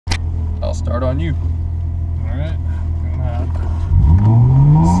Start on you. Alright.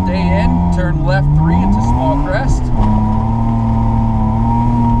 Stay in, turn left 3 into small crest.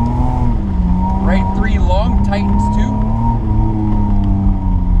 Right 3 long, tightens 2.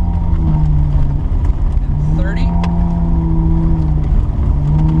 And 30.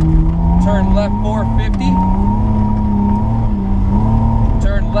 Turn left 450.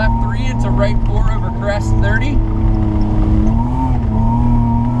 Turn left 3 into right 4 over crest 30.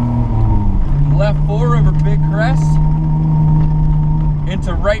 Left 4 over big crest.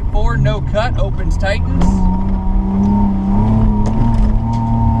 Into right 4, no cut, opens, tightens.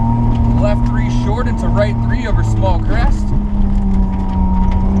 Left 3 short into right 3 over small crest.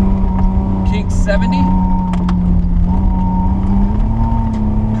 Kink 70.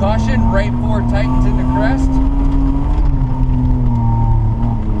 Caution, right 4 tightens into crest.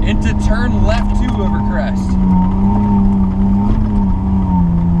 Into turn left 2 over crest.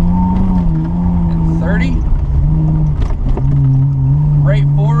 And 30. Right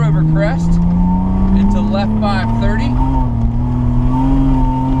 4 over crest. Into left 5, 30.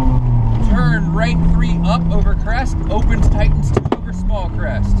 Turn right 3 up over crest. Opens, tightens 2 over small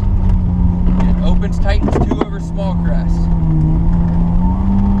crest. And opens, tightens 2 over small crest.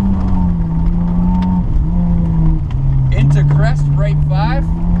 Into crest, right 5.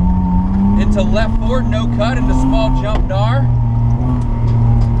 Into left 4, no cut, into small jump gnar.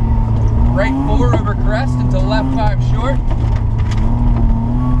 Right 4 over crest, into left 5 short.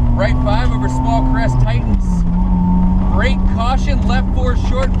 Right 5 over small crest, tightens. Brake, caution, left 4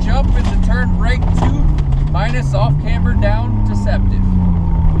 short, jump into turn right 2, minus off camber down, deceptive.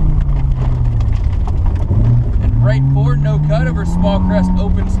 And right 4, no cut over small crest,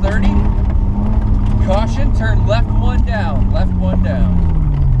 opens 30. Caution, turn left 1 down, left 1 down.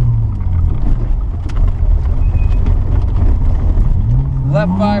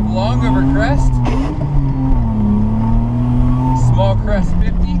 Left 5 long over crest. Small crest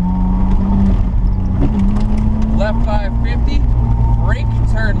 50. Left 5 50. Brake,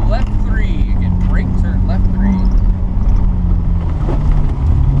 turn left 3. Again, brake, turn left 3.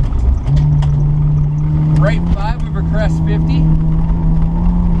 Right 5 over crest 50.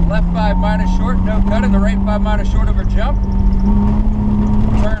 Left 5 minus short, no cut, and the right 5 minus short over jump.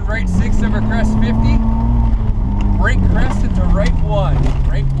 Turn right 6 over crest 50. Brake crest into right